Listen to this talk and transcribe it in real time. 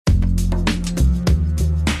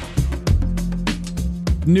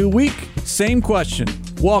New week, same question.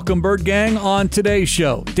 Welcome, Bird Gang, on today's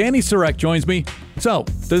show. Danny Surek joins me. So,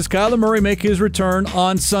 does Kyler Murray make his return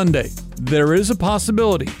on Sunday? There is a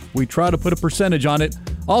possibility. We try to put a percentage on it.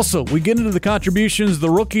 Also, we get into the contributions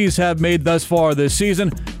the rookies have made thus far this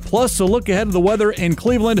season, plus a look ahead of the weather in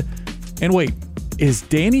Cleveland. And wait, is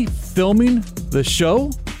Danny filming the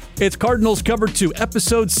show? It's Cardinals Cover 2,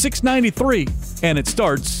 episode 693, and it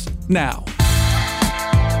starts now.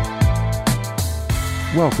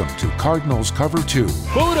 Welcome to Cardinals Cover 2.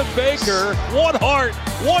 Buda Baker, one heart,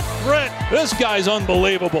 one grit. This guy's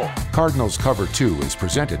unbelievable. Cardinals Cover 2 is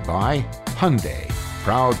presented by Hyundai,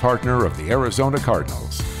 proud partner of the Arizona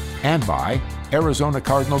Cardinals, and by Arizona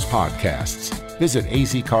Cardinals Podcasts. Visit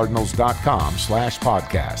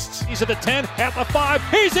azcardinals.com/podcasts. He's at the 10, at the 5.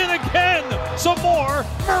 He's in again. Some more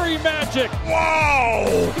Murray magic.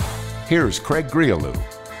 Wow. Here's Craig Grialou.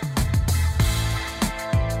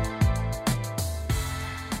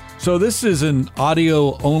 So this is an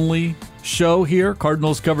audio-only show here,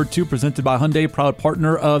 Cardinals Cover 2, presented by Hyundai, proud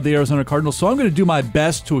partner of the Arizona Cardinals. So I'm going to do my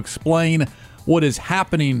best to explain what is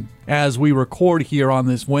happening as we record here on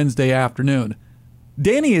this Wednesday afternoon.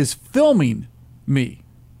 Danny is filming me.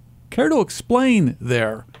 Care to explain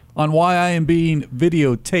there on why I am being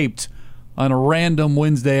videotaped on a random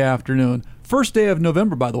Wednesday afternoon? First day of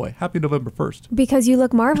November, by the way. Happy November 1st. Because you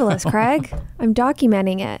look marvelous, Craig. I'm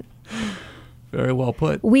documenting it. Very well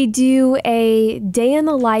put. We do a day in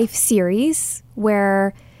the life series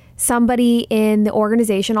where somebody in the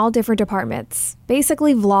organization, all different departments,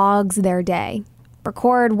 basically vlogs their day.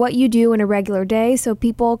 Record what you do in a regular day so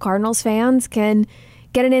people, Cardinals fans, can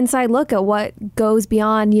get an inside look at what goes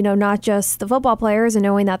beyond, not just the football players and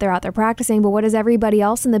knowing that they're out there practicing, but what is everybody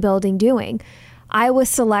else in the building doing. I was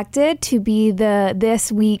selected to be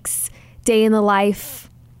this week's day in the life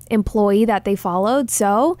employee that they followed.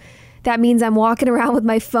 So that means I'm walking around with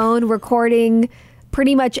my phone recording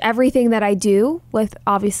pretty much everything that I do, with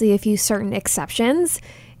obviously a few certain exceptions.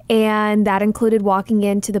 And that included walking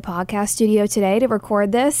into the podcast studio today to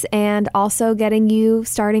record this and also getting you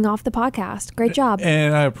starting off the podcast. Great job.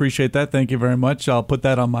 And I appreciate that. Thank you very much. I'll put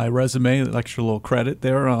that on my resume, an extra little credit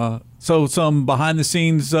there. So some behind the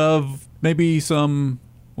scenes of maybe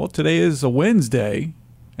today is a Wednesday.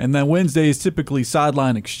 And then Wednesday is typically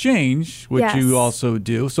sideline exchange, which Yes. you also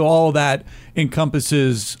do. So all that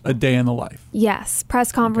encompasses a day in the life. Yes.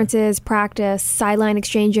 Press conferences, practice, sideline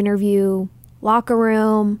exchange interview, locker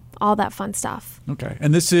room, all that fun stuff. Okay.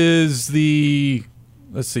 And this is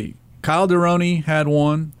Kyle Deroni had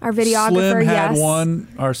one. Our videographer, Slim had yes. one.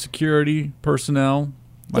 Our security personnel.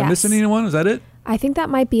 Am I Yes. missing anyone? Is that it? I think that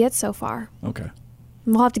might be it so far. Okay.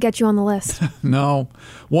 We'll have to get you on the list. No.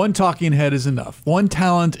 One talking head is enough. One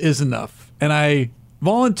talent is enough. And I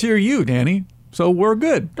volunteer you, Danny. So we're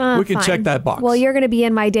good. We can Fine. check that box. Well, you're going to be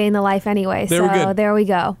in my day in the life anyway. There we go. There we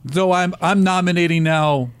go. So I'm nominating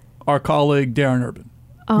now our colleague, Darren Urban.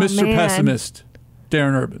 Oh, Mr. man. Pessimist,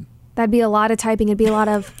 Darren Urban. That'd be a lot of typing. It'd be a lot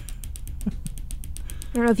of...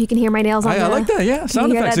 I don't know if you can hear my nails on I like that, yeah. Can Sound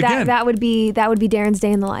you hear effects that? again. That would be Darren's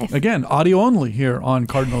day in the life. Again, audio only here on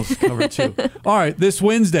Cardinals Cover 2. All right, this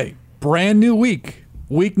Wednesday, brand new week,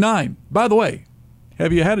 week 9. By the way,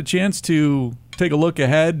 have you had a chance to take a look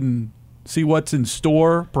ahead and see what's in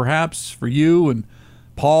store, perhaps, for you and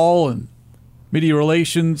Paul and Media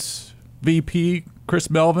Relations VP Chris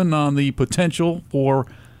Melvin on the potential for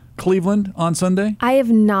Cleveland on Sunday? I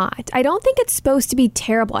have not. I don't think it's supposed to be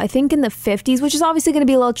terrible. I think in the 50s, which is obviously going to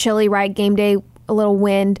be a little chilly, right? Game day, a little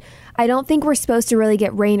wind. I don't think we're supposed to really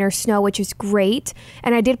get rain or snow, which is great.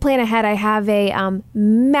 And I did plan ahead. I have a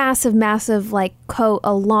massive coat,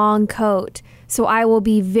 a long coat. So I will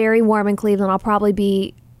be very warm in Cleveland. I'll probably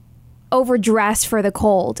be overdressed for the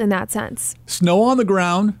cold in that sense. Snow on the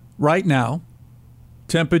ground right now.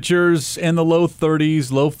 Temperatures in the low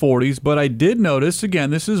 30s, low 40s. But I did notice, again,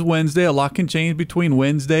 this is Wednesday. A lot can change between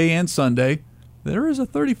Wednesday and Sunday. There is a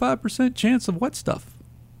 35% chance of wet stuff.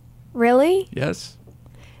 Really? Yes.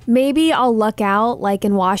 Maybe I'll luck out like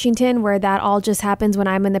in Washington where that all just happens when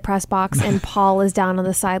I'm in the press box and Paul is down on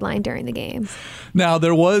the sideline during the games. Now,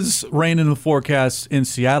 there was rain in the forecast in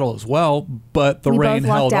Seattle as well, but the rain both lucked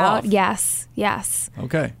held out. off. Yes.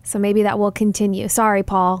 Okay. So maybe that will continue. Sorry,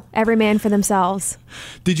 Paul. Every man for themselves.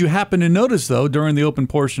 Did you happen to notice, though, during the open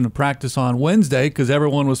portion of practice on Wednesday, because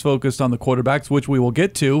everyone was focused on the quarterbacks, which we will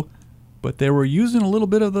get to, but they were using a little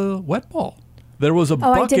bit of the wet ball. There was a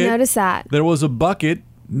bucket. I did notice that. There was a bucket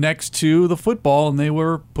next to the football, and they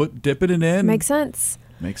were dipping it in. Makes sense.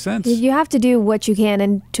 Makes sense. You have to do what you can,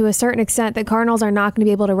 and to a certain extent, the Cardinals are not going to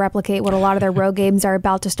be able to replicate what a lot of their road games are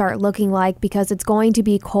about to start looking like, because it's going to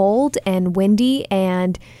be cold and windy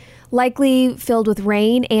and likely filled with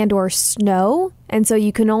rain and or snow. And so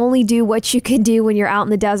you can only do what you can do when you're out in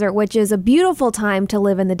the desert, which is a beautiful time to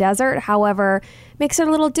live in the desert. However, makes it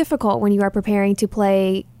a little difficult when you are preparing to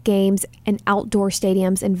play games in outdoor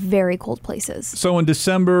stadiums in very cold places. So in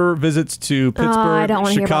December, visits to Pittsburgh,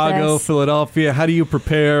 Chicago, Philadelphia, how do you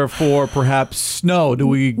prepare for perhaps snow? Do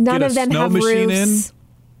we get a snow machine in?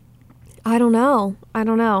 I don't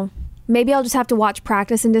know. Maybe I'll just have to watch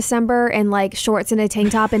practice in December in like shorts and a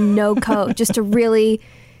tank top and no coat just to really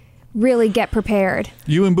get prepared.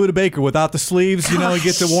 You and Buddha Baker without the sleeves, you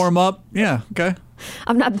get to warm up. Yeah, okay.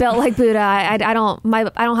 I'm not built like Buddha. I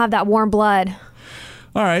don't have that warm blood.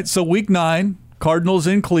 All right, so week 9, Cardinals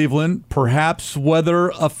in Cleveland. Perhaps weather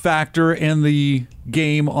a factor in the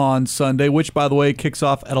game on Sunday, which, by the way, kicks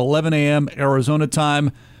off at 11 a.m. Arizona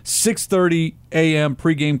time. 6:30 a.m.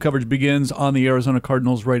 pregame coverage begins on the Arizona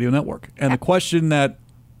Cardinals radio network. And the question that...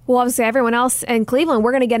 Well, obviously, everyone else in Cleveland,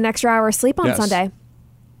 we're going to get an extra hour of sleep on Sunday.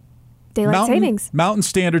 Daylight savings. Mountain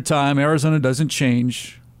Standard Time. Arizona doesn't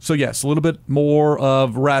change. So, yes, a little bit more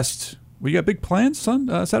of rest. We got big plans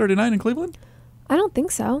Saturday night in Cleveland? I don't think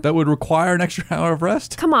so. That would require an extra hour of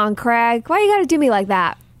rest? Come on, Craig. Why you got to do me like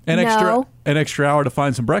that? An extra hour to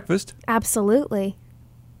find some breakfast? Absolutely.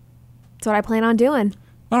 That's what I plan on doing.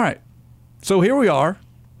 All right. So here we are.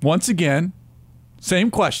 Once again, same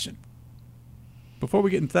question. Before we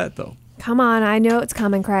get into that, though. Come on. I know it's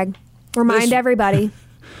coming, Craig. Remind everybody.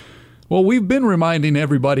 Well, we've been reminding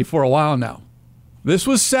everybody for a while now. This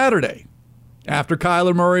was Saturday, after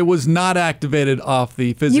Kyler Murray was not activated off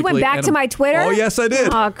the physically... You went back to my Twitter? Oh, yes, I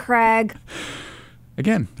did. Oh, Craig.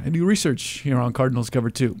 Again, I do research here on Cardinals Cover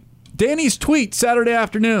 2. Danny's tweet Saturday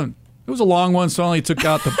afternoon. It was a long one, so I only took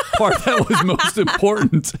out the part that was most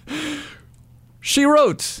important. She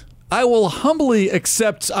wrote, "I will humbly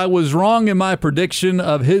accept I was wrong in my prediction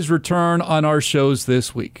of his return on our shows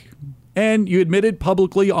this week." And you admitted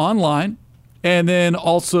publicly online, and then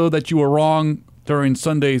also that you were wrong during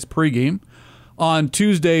Sunday's pregame, on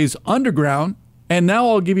Tuesday's Underground, and now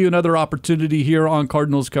I'll give you another opportunity here on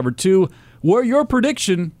Cardinals Cover 2, where your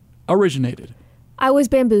prediction originated. I was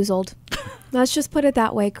bamboozled. Let's just put it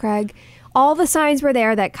that way, Craig. All the signs were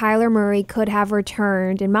there that Kyler Murray could have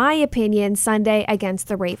returned, in my opinion, Sunday against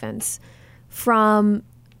the Ravens. From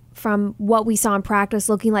what we saw in practice,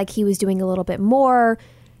 looking like he was doing a little bit more,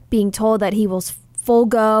 being told that he was full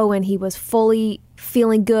go and he was fully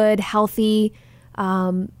feeling good, healthy.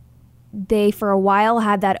 They, for a while,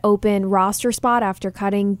 had that open roster spot after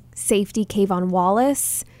cutting safety Kayvon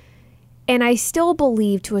Wallace. And I still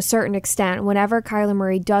believe, to a certain extent, whenever Kyler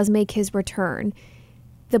Murray does make his return,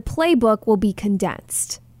 the playbook will be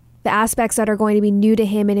condensed. The aspects that are going to be new to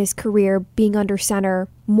him in his career, being under center,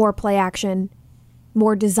 more play action,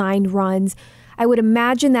 more designed runs. I would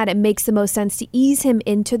imagine that it makes the most sense to ease him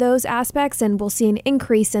into those aspects, and we'll see an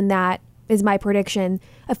increase in that, is my prediction,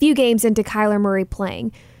 a few games into Kyler Murray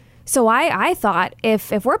playing. So I thought,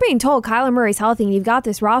 if we're being told Kyler Murray's healthy and you've got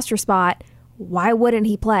this roster spot, why wouldn't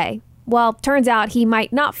he play? Well, turns out he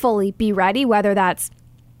might not fully be ready, whether that's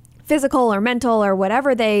physical or mental or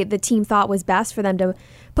whatever the team thought was best for them to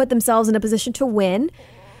put themselves in a position to win,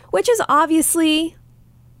 which is obviously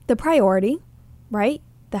the priority, right?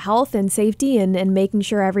 The health and safety and making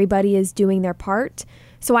sure everybody is doing their part.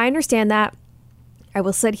 So I understand that. I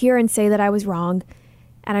will sit here and say that I was wrong.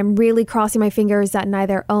 And I'm really crossing my fingers that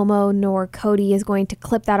neither Omo nor Cody is going to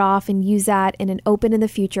clip that off and use that in an open in the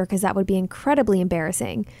future, because that would be incredibly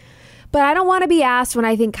embarrassing. But I don't want to be asked when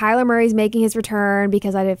I think Kyler Murray's making his return,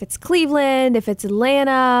 because if it's Cleveland, if it's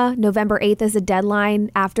Atlanta, November 8th is the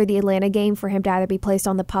deadline after the Atlanta game for him to either be placed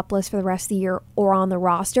on the PUP list for the rest of the year or on the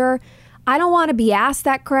roster. I don't want to be asked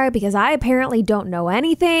that, Craig, because I apparently don't know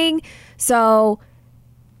anything. So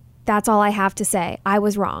that's all I have to say. I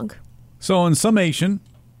was wrong. So in summation,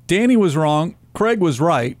 Danny was wrong, Craig was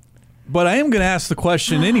right, but I am going to ask the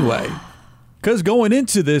question anyway, because going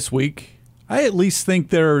into this week, I at least think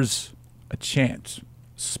there's a chance,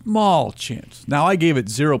 small chance. Now, I gave it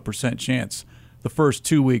 0% chance the first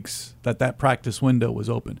 2 weeks that practice window was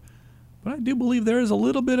open, but I do believe there is a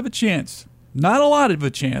little bit of a chance. Not a lot of a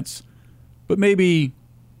chance, but maybe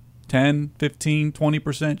 10, 15,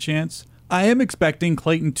 20% chance. I am expecting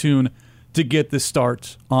Clayton Tune to get this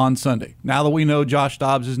start on Sunday. Now that we know Josh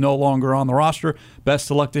Dobbs is no longer on the roster, best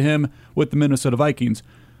of luck to him with the Minnesota Vikings.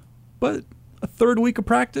 But a third week of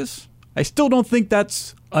practice, I still don't think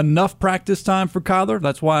that's enough practice time for Kyler.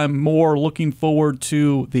 That's why I'm more looking forward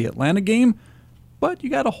to the Atlanta game. But you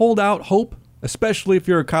got to hold out hope, especially if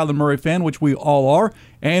you're a Kyler Murray fan, which we all are,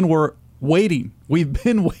 and we're waiting. We've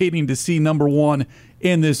been waiting to see number one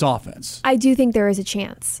in this offense. I do think there is a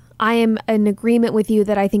chance. I am in agreement with you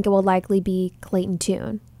that I think it will likely be Clayton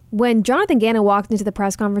Tune. When Jonathan Gannon walked into the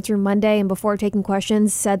press conference room Monday and before taking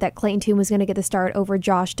questions said that Clayton Tune was going to get the start over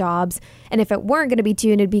Josh Dobbs, and if it weren't going to be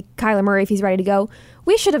Tune, it'd be Kyler Murray if he's ready to go,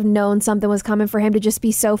 we should have known something was coming for him to just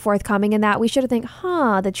be so forthcoming in that. We should have think,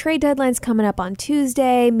 the trade deadline's coming up on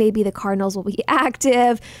Tuesday. Maybe the Cardinals will be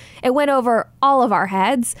active. It went over all of our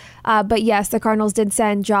heads. But yes, the Cardinals did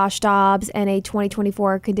send Josh Dobbs and a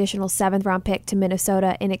 2024 conditional 7th-round pick to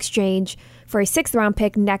Minnesota in exchange for a 6th-round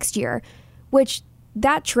pick next year, which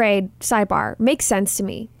that trade, sidebar, makes sense to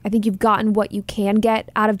me. I think you've gotten what you can get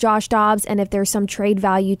out of Josh Dobbs, and if there's some trade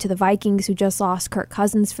value to the Vikings, who just lost Kirk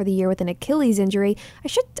Cousins for the year with an Achilles injury, I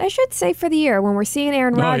should say for the year, when we're seeing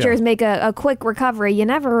Aaron Rodgers make a quick recovery, you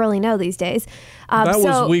never really know these days. That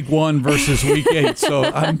was week 1 versus week 8, so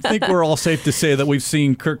I think we're all safe to say that we've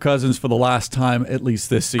seen Kirk Cousins for the last time, at least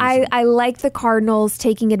this season. I like the Cardinals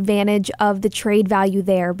taking advantage of the trade value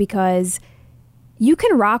there because you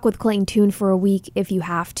can rock with Clayton Tune for a week if you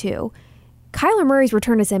have to. Kyler Murray's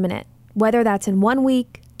return is imminent. Whether that's in 1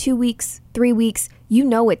 week, 2 weeks, 3 weeks, you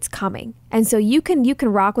know it's coming. And so you can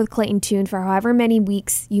rock with Clayton Tune for however many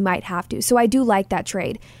weeks you might have to. So I do like that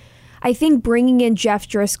trade. I think bringing in Jeff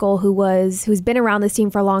Driscoll, who's been around this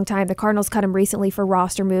team for a long time, the Cardinals cut him recently for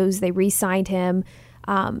roster moves. They re-signed him.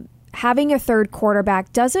 Having a third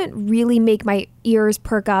quarterback doesn't really make my ears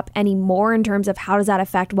perk up anymore in terms of how does that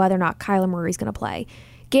affect whether or not Kyler Murray's going to play.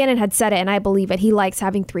 Gannon had said it, and I believe it. He likes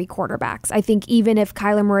having 3 quarterbacks. I think even if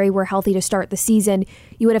Kyler Murray were healthy to start the season,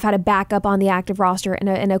 you would have had a backup on the active roster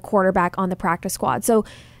and a quarterback on the practice squad. So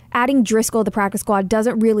adding Driscoll to the practice squad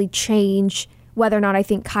doesn't really change whether or not I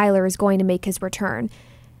think Kyler is going to make his return.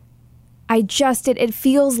 It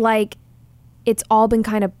feels like it's all been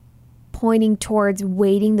kind of pointing towards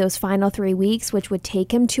waiting those final 3 weeks, which would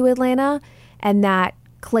take him to Atlanta, and that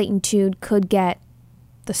Clayton Tune could get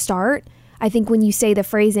the start. I think when you say the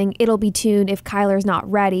phrasing, it'll be Tune if Kyler's not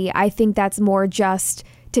ready, I think that's more just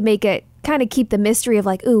to make it kind of keep the mystery of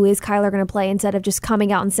like, ooh, is Kyler going to play, instead of just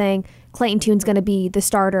coming out and saying Clayton Tune's going to be the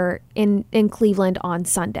starter in Cleveland on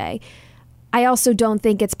Sunday. I also don't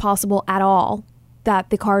think it's possible at all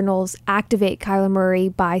that the Cardinals activate Kyler Murray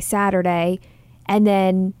by Saturday and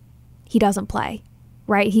then he doesn't play,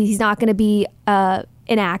 right? He's not going to be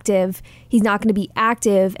inactive. He's not going to be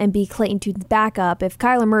active and be Clayton Tune's backup. If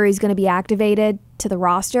Kyler Murray's going to be activated to the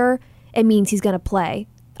roster, it means he's going to play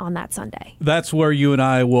on that Sunday. That's where you and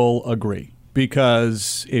I will agree,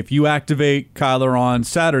 because if you activate Kyler on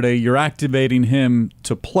Saturday, you're activating him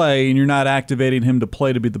to play, and you're not activating him to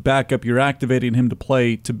play to be the backup. You're activating him to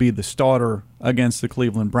play to be the starter against the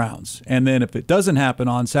Cleveland Browns. And then if it doesn't happen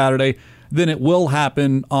on Saturday, then it will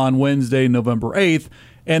happen on Wednesday, November 8th.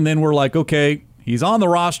 And then we're like, okay, he's on the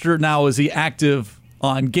roster. Now is he active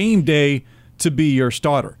on game day to be your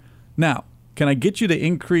starter? Now, can I get you to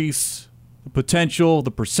increase the potential,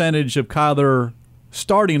 the percentage of Kyler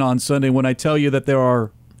starting on Sunday when I tell you that there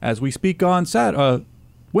are, as we speak on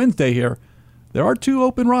Wednesday here, there are 2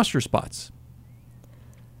 open roster spots?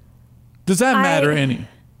 Does that matter any?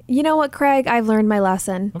 You know what, Craig? I've learned my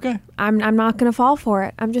lesson. Okay. I'm not going to fall for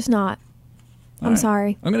it. I'm just not. I'm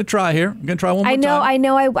sorry. I'm going to try here. I'm going to try one more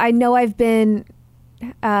time. I know I've been,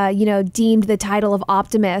 deemed the title of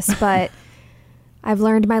optimist, but I've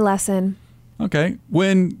learned my lesson. Okay.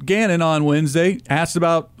 When Gannon on Wednesday asked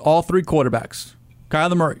about all 3 quarterbacks,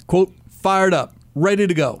 Kyler Murray, quote, fired up, ready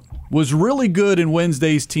to go, was really good in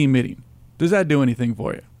Wednesday's team meeting. Does that do anything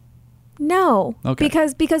for you? No, okay.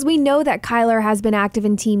 because we know that Kyler has been active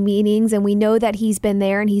in team meetings, and we know that he's been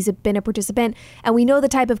there and he's been a participant, and we know the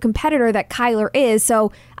type of competitor that Kyler is.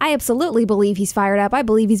 So I absolutely believe he's fired up. I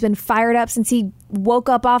believe he's been fired up since he woke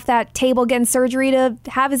up off that table getting surgery to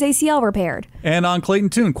have his ACL repaired. And on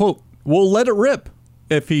Clayton Tune, quote, we'll let it rip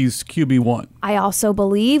if he's QB1. I also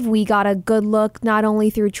believe we got a good look not only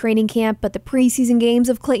through training camp, but the preseason games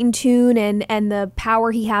of Clayton Tune and the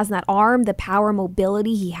power he has in that arm, the power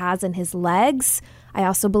mobility he has in his legs. I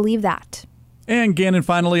also believe that. And Gannon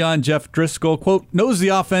finally on Jeff Driscoll, quote, knows the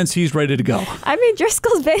offense, he's ready to go. I mean,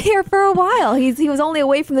 Driscoll's been here for a while. He was only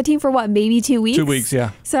away from the team for what, maybe 2 weeks? 2 weeks,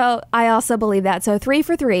 yeah. So I also believe that. So 3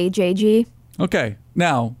 for 3, JG. Okay,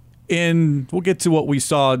 now, we'll get to what we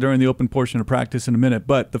saw during the open portion of practice in a minute,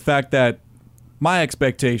 but the fact that my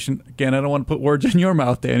expectation, again, I don't want to put words in your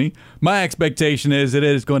mouth, Danny, my expectation is that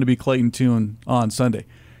it is going to be Clayton Tune on Sunday.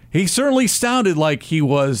 He certainly sounded like he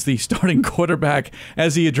was the starting quarterback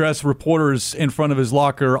as he addressed reporters in front of his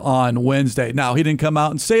locker on Wednesday. Now, he didn't come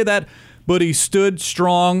out and say that, but he stood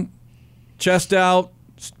strong, chest out,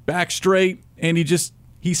 back straight, and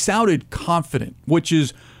he sounded confident, which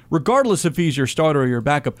is regardless if he's your starter or your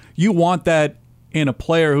backup, you want that in a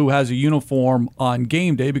player who has a uniform on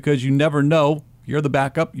game day because you never know. You're the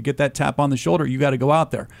backup. You get that tap on the shoulder. You got to go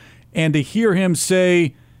out there. And to hear him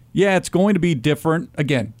say, yeah, it's going to be different.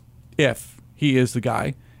 Again, if he is the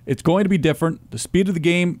guy, it's going to be different. The speed of the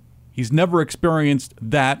game, he's never experienced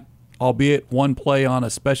that, albeit one play on a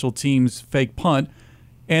special teams fake punt.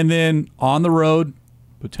 And then on the road,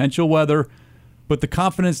 potential weather, but the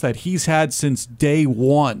confidence that he's had since day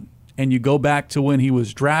one. And you go back to when he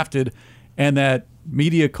was drafted and that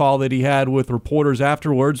media call that he had with reporters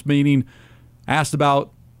afterwards, meaning asked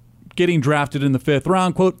about getting drafted in the 5th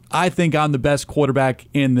round, quote, I think I'm the best quarterback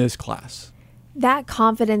in this class. That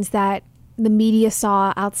confidence that the media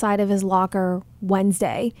saw outside of his locker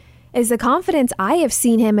Wednesday is the confidence I have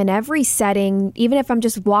seen him in every setting, even if I'm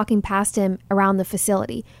just walking past him around the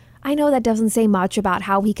facility. I know that doesn't say much about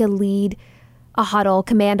how he could lead a huddle,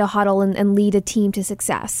 command a huddle, and lead a team to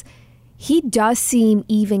success. He does seem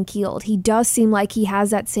even-keeled. He does seem like he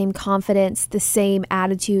has that same confidence, the same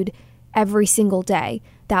attitude every single day.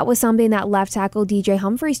 That was something that left tackle DJ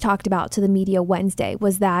Humphries talked about to the media Wednesday,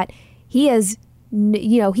 was that he is,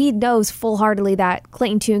 he knows full-heartedly that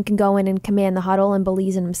Clayton Tune can go in and command the huddle and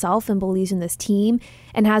believes in himself and believes in this team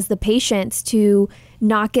and has the patience to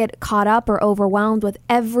not get caught up or overwhelmed with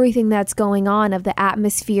everything that's going on, of the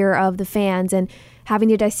atmosphere of the fans and having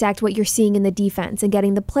to dissect what you're seeing in the defense and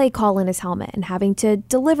getting the play call in his helmet and having to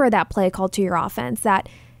deliver that play call to your offense. That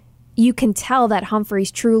you can tell that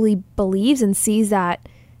Humphries truly believes and sees that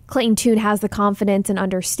Clayton Tune has the confidence and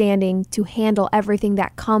understanding to handle everything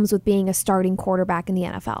that comes with being a starting quarterback in the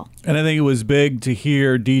NFL. And I think it was big to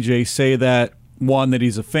hear DJ say that, one, that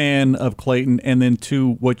he's a fan of Clayton, and then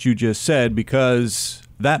two, what you just said, because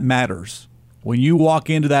that matters. When you walk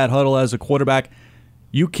into that huddle as a quarterback,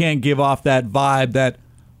 you can't give off that vibe that,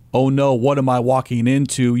 oh no, what am I walking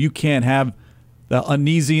into? You can't have the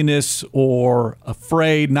uneasiness or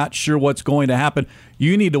afraid, not sure what's going to happen.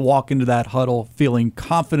 You need to walk into that huddle feeling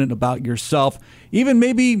confident about yourself. Even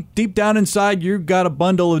maybe deep down inside, you've got a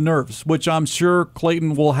bundle of nerves, which I'm sure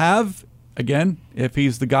Clayton will have. Again, if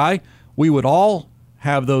he's the guy, we would all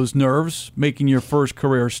have those nerves making your first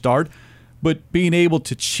career start. But being able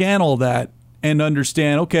to channel that and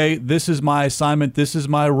understand, okay, this is my assignment, this is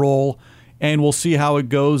my role, and we'll see how it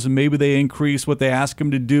goes, and maybe they increase what they ask him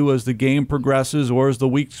to do as the game progresses or as the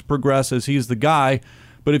weeks progress as he's the guy.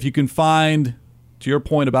 But if you can find, to your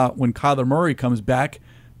point about when Kyler Murray comes back,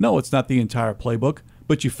 no, it's not the entire playbook,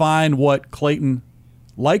 but you find what Clayton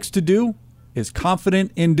likes to do, is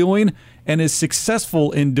confident in doing, and is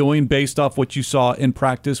successful in doing based off what you saw in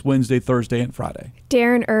practice Wednesday, Thursday, and Friday.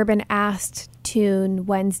 Darren Urban asked Tune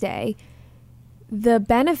Wednesday the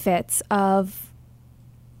benefits of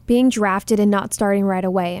being drafted and not starting right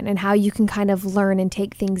away, and how you can kind of learn and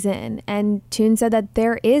take things in. And Tune said that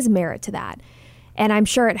there is merit to that. And I'm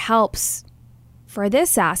sure it helps for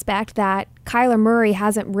this aspect that Kyler Murray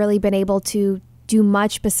hasn't really been able to do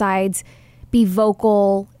much besides be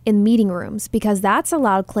vocal in meeting rooms, because that's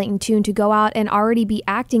allowed Clayton Tune to go out and already be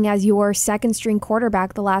acting as your second string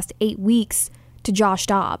quarterback the last 8 weeks to Josh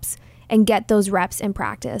Dobbs and get those reps in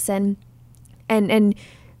practice and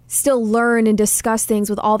still learn and discuss things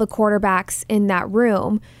with all the quarterbacks in that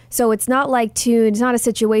room. So it's not like it's not a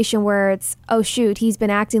situation where it's, oh shoot, he's been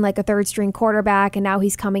acting like a third string quarterback and now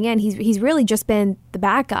he's coming in. He's really just been the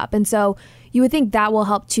backup. And so you would think that will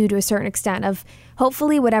help too, to a certain extent, of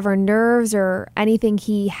hopefully whatever nerves or anything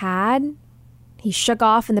he had, he shook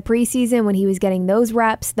off in the preseason when he was getting those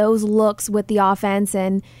reps, those looks with the offense,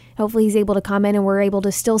 and hopefully he's able to come in and we're able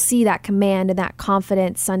to still see that command and that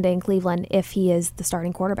confidence Sunday in Cleveland if he is the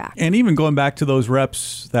starting quarterback. And even going back to those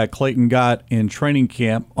reps that Clayton got in training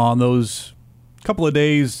camp on those couple of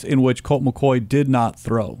days in which Colt McCoy did not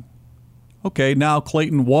throw. Okay, now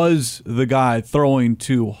Clayton was the guy throwing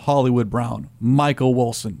to Hollywood Brown, Michael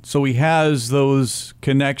Wilson. So he has those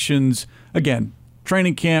connections. Again,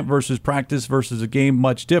 training camp versus practice versus a game,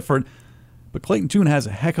 much different. But Clayton Tune has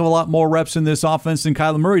a heck of a lot more reps in this offense than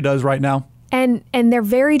Kyler Murray does right now. And they're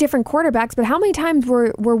very different quarterbacks, but how many times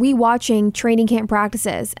were we watching training camp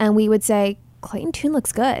practices and we would say, Clayton Tune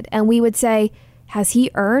looks good. And we would say, has he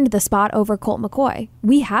earned the spot over Colt McCoy?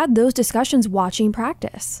 We had those discussions watching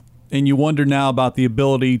practice. And you wonder now about the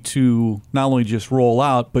ability to not only just roll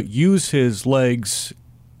out, but use his legs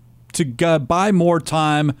to buy more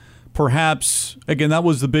time. Perhaps, again, that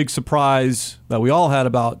was the big surprise that we all had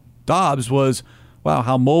about Dobbs was, wow,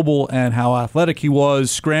 how mobile and how athletic he was,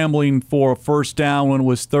 scrambling for a first down when it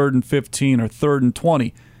was 3rd and 15 or 3rd and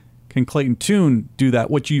 20. Can Clayton Tune do that?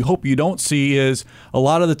 What you hope you don't see is a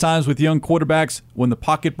lot of the times with young quarterbacks, when the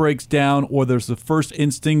pocket breaks down or there's the first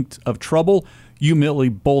instinct of trouble, you immediately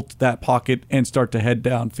bolt that pocket and start to head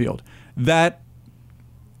downfield. That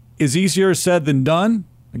is easier said than done.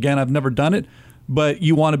 Again, I've never done it, but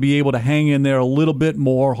you want to be able to hang in there a little bit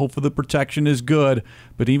more. Hopefully the protection is good.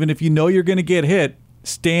 But even if you know you're going to get hit,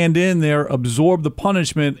 stand in there, absorb the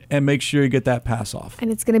punishment, and make sure you get that pass off.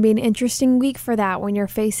 And it's going to be an interesting week for that when you're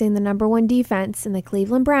facing the number one defense in the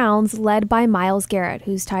Cleveland Browns, led by Myles Garrett,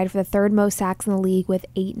 who's tied for the third most sacks in the league with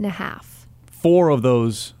 8.5. 4 of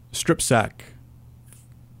those strip sack.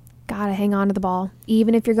 Gotta hang on to the ball.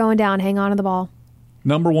 Even if you're going down, hang on to the ball.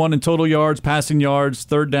 Number 1 in total yards, passing yards,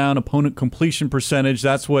 third down, opponent completion percentage.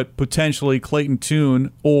 That's what potentially Clayton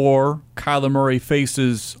Tune or Kyler Murray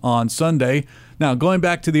faces on Sunday. Now, going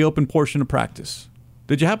back to the open portion of practice,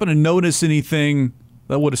 did you happen to notice anything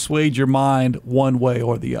that would have swayed your mind one way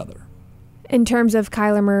or the other? In terms of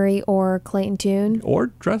Kyler Murray or Clayton Tune?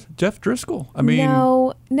 Or Jeff Driscoll? I mean,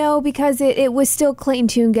 No, because it was still Clayton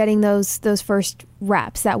Tune getting those first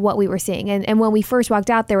reps, that what we were seeing. And when we first walked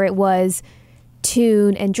out there, it was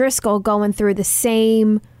Tune and Driscoll going through the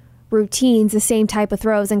same routines, the same type of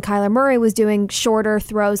throws, and Kyler Murray was doing shorter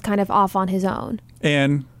throws kind of off on his own.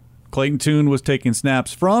 And Clayton Tune was taking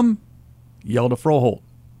snaps from Yelda Froholt,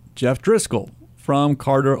 Jeff Driscoll from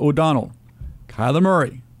Carter O'Donnell, Kyler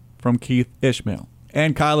Murray from Keith Ishmael.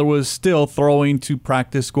 And Kyler was still throwing to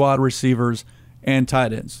practice squad receivers and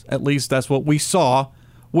tight ends. At least that's what we saw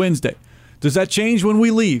Wednesday. Does that change when we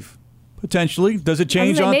leave? Potentially. Does it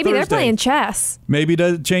change on maybe Thursday? They're playing chess. Maybe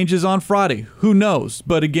it changes on Friday. Who knows?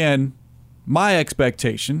 But again, my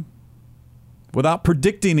expectation, without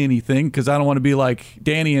predicting anything, because I don't want to be like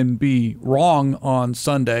Danny and be wrong on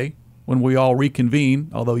Sunday when we all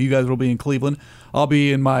reconvene, although you guys will be in Cleveland. I'll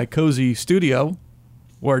be in my cozy studio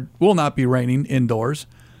where it will not be raining indoors.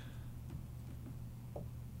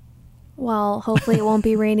 Well, hopefully it won't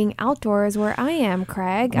be raining outdoors where I am,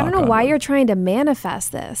 Craig. I don't know why you're trying to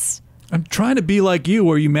manifest this. I'm trying to be like you,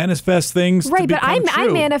 where you manifest things right, to but become I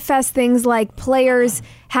true. manifest things like players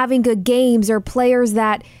having good games or players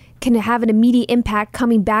that can have an immediate impact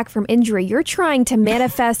coming back from injury. You're trying to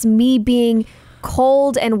manifest me being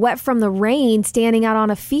cold and wet from the rain standing out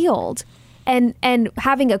on a field and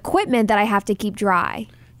having equipment that I have to keep dry.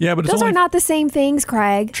 Yeah, but those are not the same things,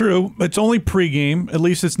 Craig. True. It's only pregame. At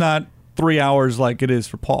least it's not 3 hours like it is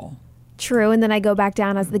for Paul. True, and then I go back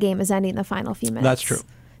down as the game is ending the final few minutes. That's true.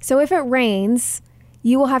 So if it rains,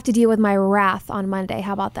 you will have to deal with my wrath on Monday.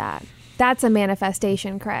 How about that? That's a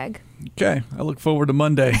manifestation, Craig. Okay, I look forward to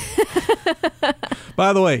Monday.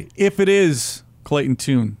 By the way, if it is Clayton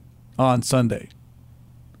Tune on Sunday,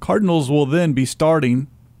 Cardinals will then be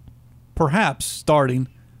perhaps starting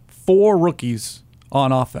 4 rookies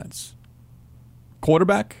on offense.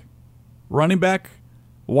 Quarterback, running back,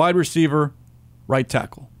 wide receiver, right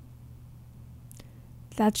tackle.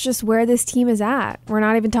 That's just where this team is at. We're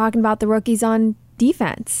not even talking about the rookies on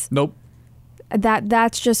defense. Nope.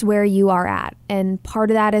 That's just where you are at. And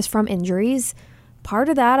part of that is from injuries. Part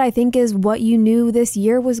of that, I think, is what you knew this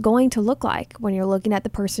year was going to look like when you're looking at the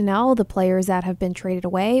personnel, the players that have been traded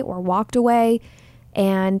away or walked away,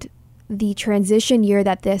 and the transition year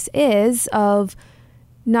that this is of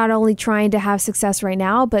not only trying to have success right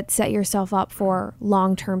now, but set yourself up for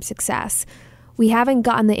long-term success. We haven't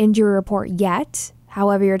gotten the injury report yet.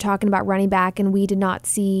 However, you're talking about running back, and we did not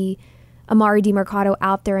see Amari DiMercato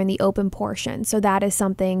out there in the open portion. So that is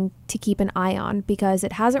something to keep an eye on because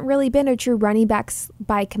it hasn't really been a true running backs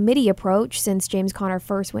by committee approach since James Conner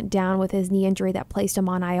first went down with his knee injury that placed him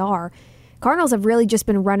on IR. Cardinals have really just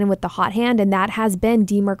been running with the hot hand, and that has been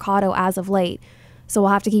DiMercato as of late. So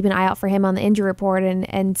we'll have to keep an eye out for him on the injury report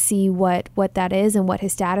and see what that is and what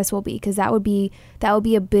his status will be, because that would be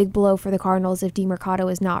a big blow for the Cardinals if DiMercato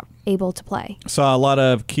is not able to play. Saw a lot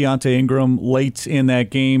of Keontae Ingram late in that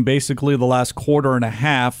game, basically the last quarter and a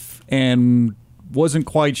half, and wasn't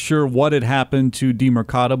quite sure what had happened to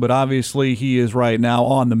DiMercato, but obviously he is right now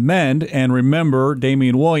on the mend. And remember,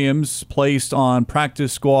 Damian Williams placed on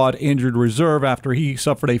practice squad injured reserve after he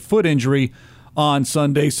suffered a foot injury on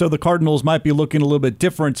Sunday, so the Cardinals might be looking a little bit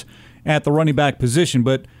different at the running back position,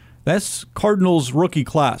 but that's Cardinals' rookie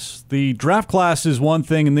class. The draft class is one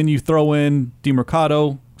thing, and then you throw in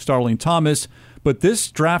DiMercato, Starling Thomas, but this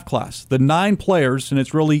draft class, the 9 players, and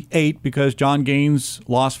it's really 8 because John Gaines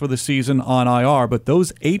lost for the season on IR, but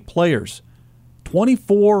those 8 players,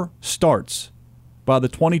 24 starts by the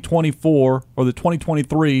 2024 or the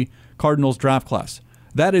 2023 Cardinals draft class.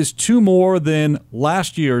 That is 2 more than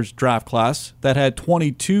last year's draft class that had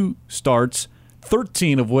 22 starts,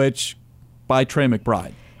 13 of which by Trey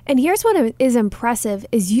McBride. And here's what is impressive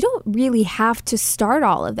is you don't really have to start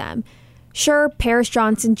all of them. Sure, Paris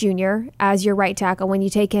Johnson Jr. as your right tackle, when you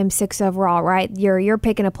take him 6th overall, right? You're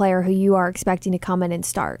picking a player who you are expecting to come in and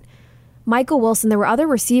start. Michael Wilson, there were other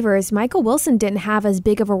receivers. Michael Wilson didn't have as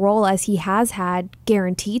big of a role as he has had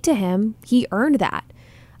guaranteed to him. He earned that.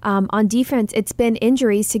 On defense, it's been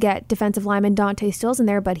injuries to get defensive lineman Dante Stills in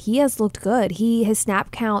there, but he has looked good. His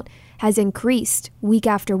snap count has increased week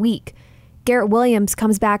after week. Garrett Williams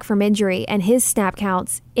comes back from injury, and his snap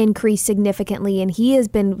counts increased significantly, and he has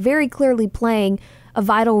been very clearly playing a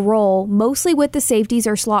vital role, mostly with the safeties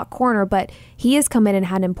or slot corner, but he has come in and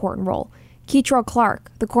had an important role. Keitrell Clark,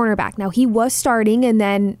 the cornerback. Now, he was starting and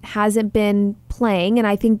then hasn't been playing, and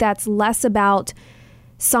I think that's less about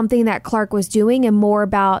something that Clark was doing and more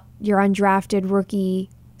about your undrafted rookie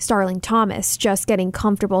Starling Thomas just getting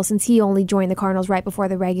comfortable since he only joined the Cardinals right before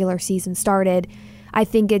the regular season started. I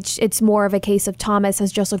think it's more of a case of Thomas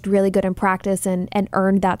has just looked really good in practice and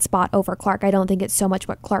earned that spot over Clark. I don't think it's so much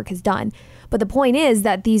what Clark has done. But the point is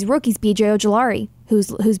that these rookies, B.J. Ojulari,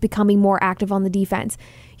 who's becoming more active on the defense,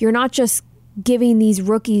 you're not just giving these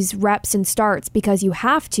rookies reps and starts because you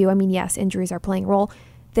have to. I mean, yes, injuries are playing a role.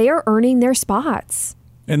 They are earning their spots.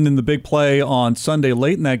 And then the big play on Sunday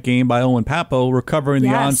late in that game by Owen Pappo recovering the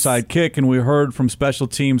onside kick. And we heard from special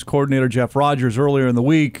teams coordinator Jeff Rogers earlier in the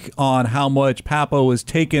week on how much Pappo was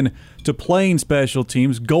taken to playing special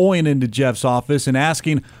teams, going into Jeff's office and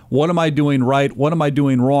asking, what am I doing right? What am I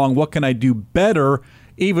doing wrong? What can I do better?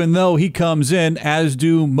 Even though he comes in, as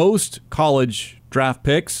do most college draft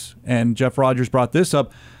picks, and Jeff Rogers brought this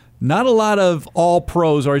up, not a lot of all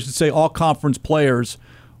pros, or I should say all conference players,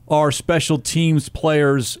 are special teams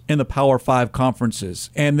players in the Power 5 conferences.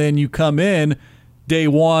 And then you come in day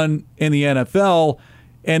one in the NFL,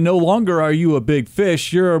 and no longer are you a big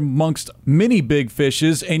fish. You're amongst many big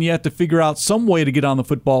fishes, and you have to figure out some way to get on the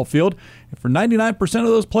football field. And for 99% of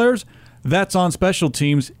those players, that's on special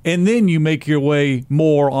teams, and then you make your way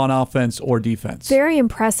more on offense or defense. Very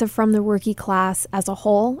impressive from the rookie class as a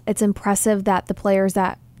whole. It's impressive that the players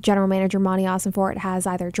that General Manager Monty Ossenfort has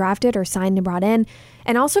either drafted or signed and brought in,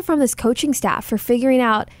 and also from this coaching staff for figuring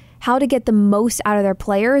out how to get the most out of their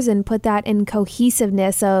players and put that in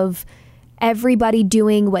cohesiveness of everybody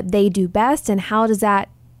doing what they do best, and how does that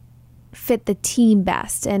fit the team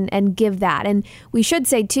best and give that. And we should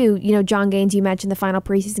say too, John Gaines, you mentioned the final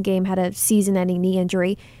preseason game had a season-ending knee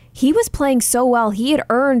injury. He was playing so well, he had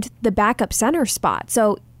earned the backup center spot.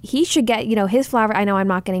 So he should get, his flower. I know I'm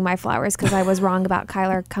not getting my flowers because I was wrong about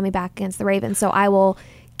Kyler coming back against the Ravens. So I will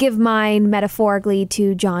give mine metaphorically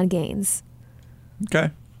to John Gaines.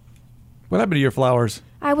 Okay. What happened to your flowers?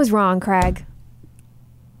 I was wrong, Craig.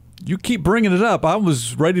 You keep bringing it up. I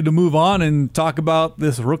was ready to move on and talk about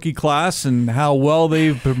this rookie class and how well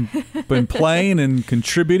they've been playing and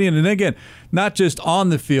contributing. And again, not just on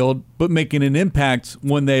the field, but making an impact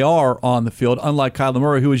when they are on the field, unlike Kyler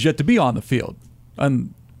Murray, who is yet to be on the field.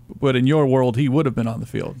 But in your world, he would have been on the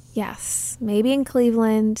field. Yes. Maybe in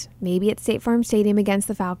Cleveland, maybe at State Farm Stadium against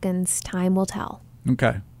the Falcons. Time will tell.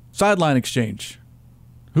 Okay. Sideline exchange.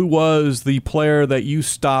 Who was the player that you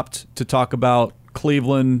stopped to talk about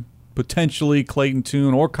Cleveland, potentially Clayton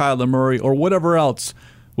Tune or Kyler Murray or whatever else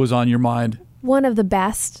was on your mind? One of the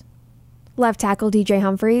best, left tackle DJ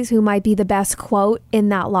Humphries, who might be the best quote in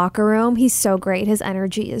that locker room. He's so great. His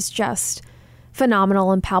energy is just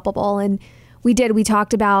phenomenal and palpable. And we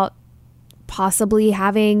talked about possibly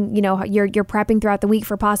having, you're prepping throughout the week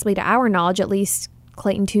for possibly, to our knowledge, at least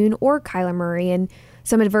Clayton Tune or Kyler Murray, and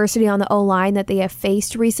some adversity on the O-line that they have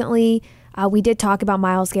faced recently. We did talk about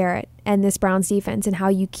Myles Garrett and this Browns defense and how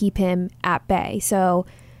you keep him at bay. So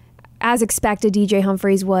as expected, DJ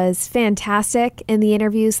Humphries was fantastic in the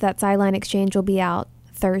interviews. That sideline exchange will be out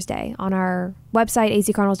Thursday on our website,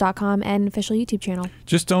 azcardinals.com, and official YouTube channel.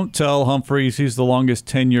 Just don't tell Humphries he's the longest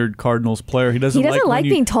tenured Cardinals player. He doesn't like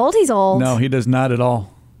being told he's old. No, he does not at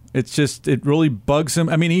all. It's just, it really bugs him.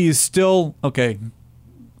 I mean, he is still, okay,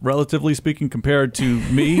 relatively speaking, compared to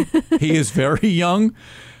me, he is very young,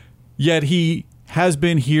 yet he has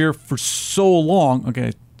been here for so long,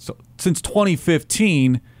 okay, so since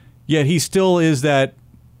 2015, yet he still is that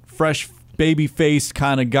fresh baby face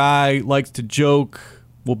kind of guy, likes to joke,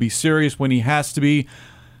 will be serious when he has to be.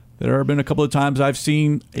 There have been a couple of times I've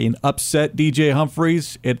seen an upset DJ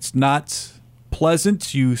Humphries. It's not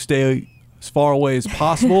pleasant. You stay as far away as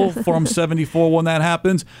possible from 74 when that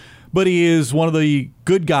happens. But he is one of the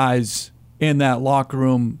good guys in that locker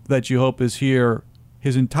room that you hope is here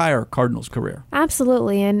his entire Cardinals career.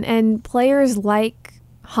 Absolutely. And players like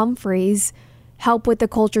Humphries help with the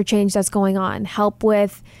culture change that's going on, help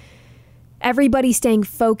with everybody staying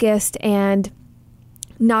focused and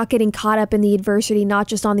not getting caught up in the adversity, not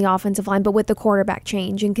just on the offensive line, but with the quarterback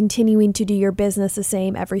change and continuing to do your business the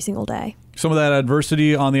same every single day. Some of that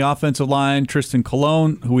adversity on the offensive line, Tristan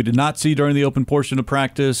Colon, who we did not see during the open portion of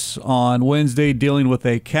practice on Wednesday, dealing with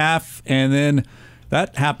a calf. And then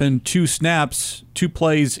that happened 2 snaps, 2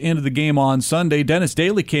 plays into the game on Sunday. Dennis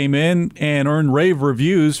Daly came in and earned rave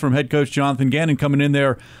reviews from head coach Jonathan Gannon, coming in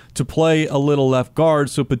there to play a little left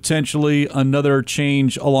guard. So potentially another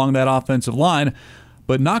change along that offensive line.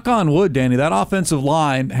 But knock on wood, Danny, that offensive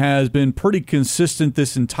line has been pretty consistent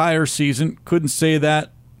this entire season. Couldn't say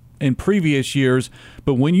that in previous years,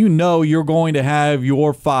 but when you know you're going to have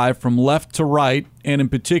your 5 from left to right, and in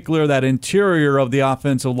particular that interior of the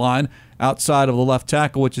offensive line outside of the left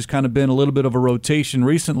tackle, which has kind of been a little bit of a rotation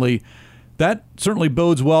recently, that certainly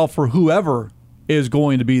bodes well for whoever is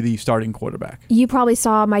going to be the starting quarterback. You probably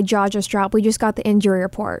saw my jaw just drop. We just got the injury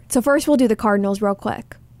report. So first we'll do the Cardinals real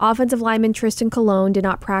quick. Offensive lineman Tristan Colon did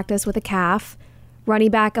not practice with a calf. Running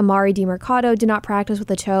back Amari DiMercado did not practice with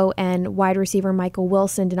a toe, and wide receiver Michael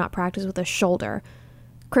Wilson did not practice with a shoulder.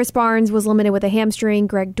 Chris Barnes was limited with a hamstring.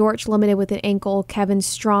 Greg Dortch limited with an ankle. Kevin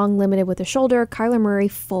Strong limited with a shoulder. Kyler Murray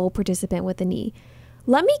full participant with a knee.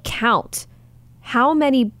 Let me count how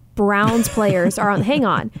many Browns players are on. Hang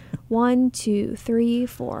on. 1, 2, 3,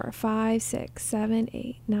 4, 5, 6, 7,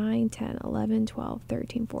 8, 9, 10, 11, 12,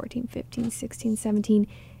 13, 14, 15, 16, 17,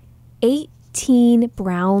 18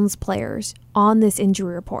 Browns players on this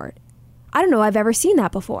injury report. I don't know I've ever seen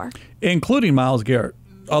that before. Including Myles Garrett,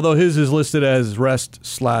 although his is listed as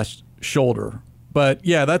rest/shoulder. But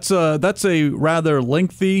yeah, that's a rather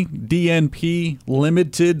lengthy DNP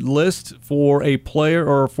limited list for a player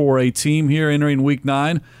or for a team here entering Week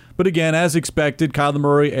 9. But again, as expected, Kyler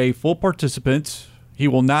Murray, a full participant. He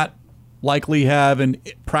will not likely have an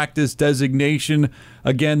practice designation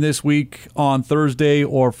again this week on Thursday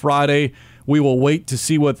or Friday. We will wait to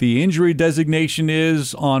see what the injury designation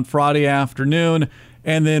is on Friday afternoon,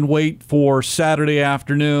 and then wait for Saturday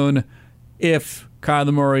afternoon if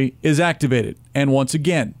Kyler Murray is activated. And once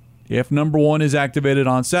again, if number 1 is activated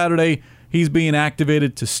on Saturday, he's being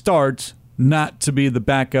activated to start, not to be the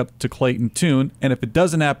backup to Clayton Tune. And if it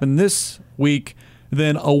doesn't happen this week,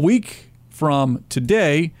 then a week from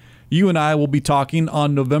today, you and I will be talking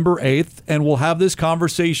on November 8th, and we'll have this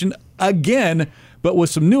conversation again, but with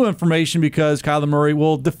some new information because Kyler Murray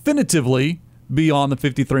will definitively be on the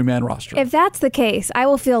 53-man roster. If that's the case, I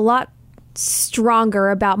will feel a lot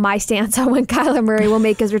stronger about my stance on when Kyler Murray will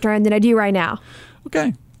make his return than I do right now.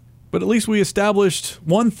 Okay, but at least we established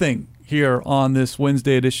one thing here on this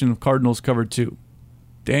Wednesday edition of Cardinals Cover 2.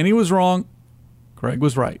 Danny was wrong. Craig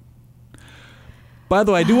was right. By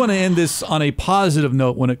the way, I do want to end this on a positive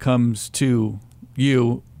note when it comes to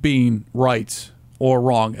you being right or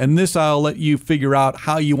wrong. And this I'll let you figure out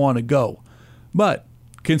how you want to go. But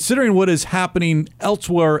considering what is happening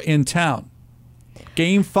elsewhere in town,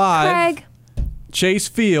 Game 5, Craig. Chase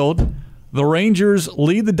Field, the Rangers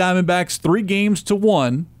lead the Diamondbacks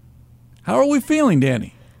 3-1. How are we feeling,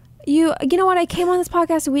 Danny? You know what? I came on this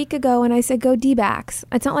podcast a week ago and I said, go D-backs.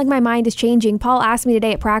 It's not like my mind is changing. Paul asked me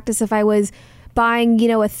today at practice if I was buying,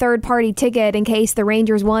 a third-party ticket in case the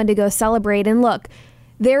Rangers wanted to go celebrate. And look,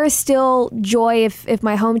 there is still joy if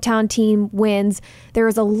my hometown team wins. There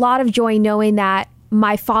is a lot of joy knowing that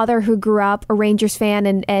my father, who grew up a Rangers fan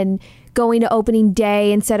and going to opening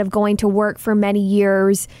day instead of going to work for many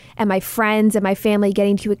years, and my friends and my family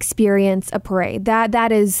getting to experience a parade.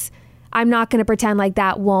 That is, I'm not going to pretend like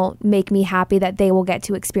that won't make me happy that they will get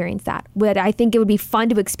to experience that. Would I think it would be fun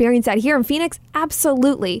to experience that here in Phoenix?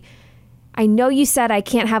 Absolutely. I know you said I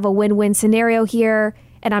can't have a win-win scenario here,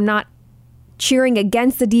 and I'm not cheering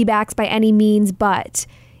against the D-backs by any means, but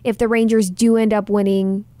if the Rangers do end up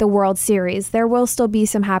winning the World Series, there will still be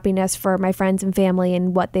some happiness for my friends and family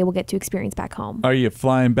and what they will get to experience back home. Are you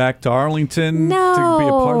flying back to Arlington to be a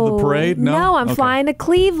part of the parade? No, I'm flying to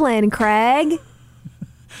Cleveland, Craig.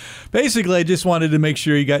 Basically, I just wanted to make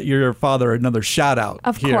sure you got your father another shout out.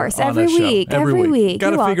 Of course, every week. Got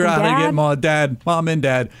to figure out how to get mom and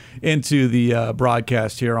dad into the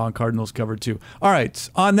broadcast here on Cardinals Cover 2. All right,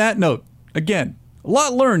 on that note, again, a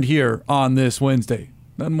lot learned here on this Wednesday.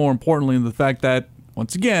 None more importantly than the fact that,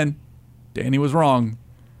 once again, Danny was wrong,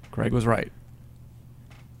 Craig was right.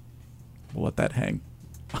 We'll let that hang.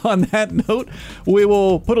 On that note, we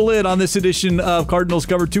will put a lid on this edition of Cardinals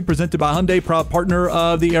Cover 2 presented by Hyundai, proud partner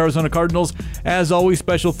of the Arizona Cardinals. As always,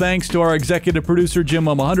 special thanks to our executive producer, Jim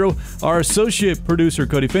Alejandro, our associate producer,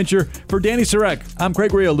 Cody Fincher. For Danny Sarek, I'm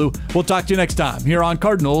Craig Riolu. We'll talk to you next time here on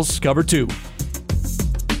Cardinals Cover 2.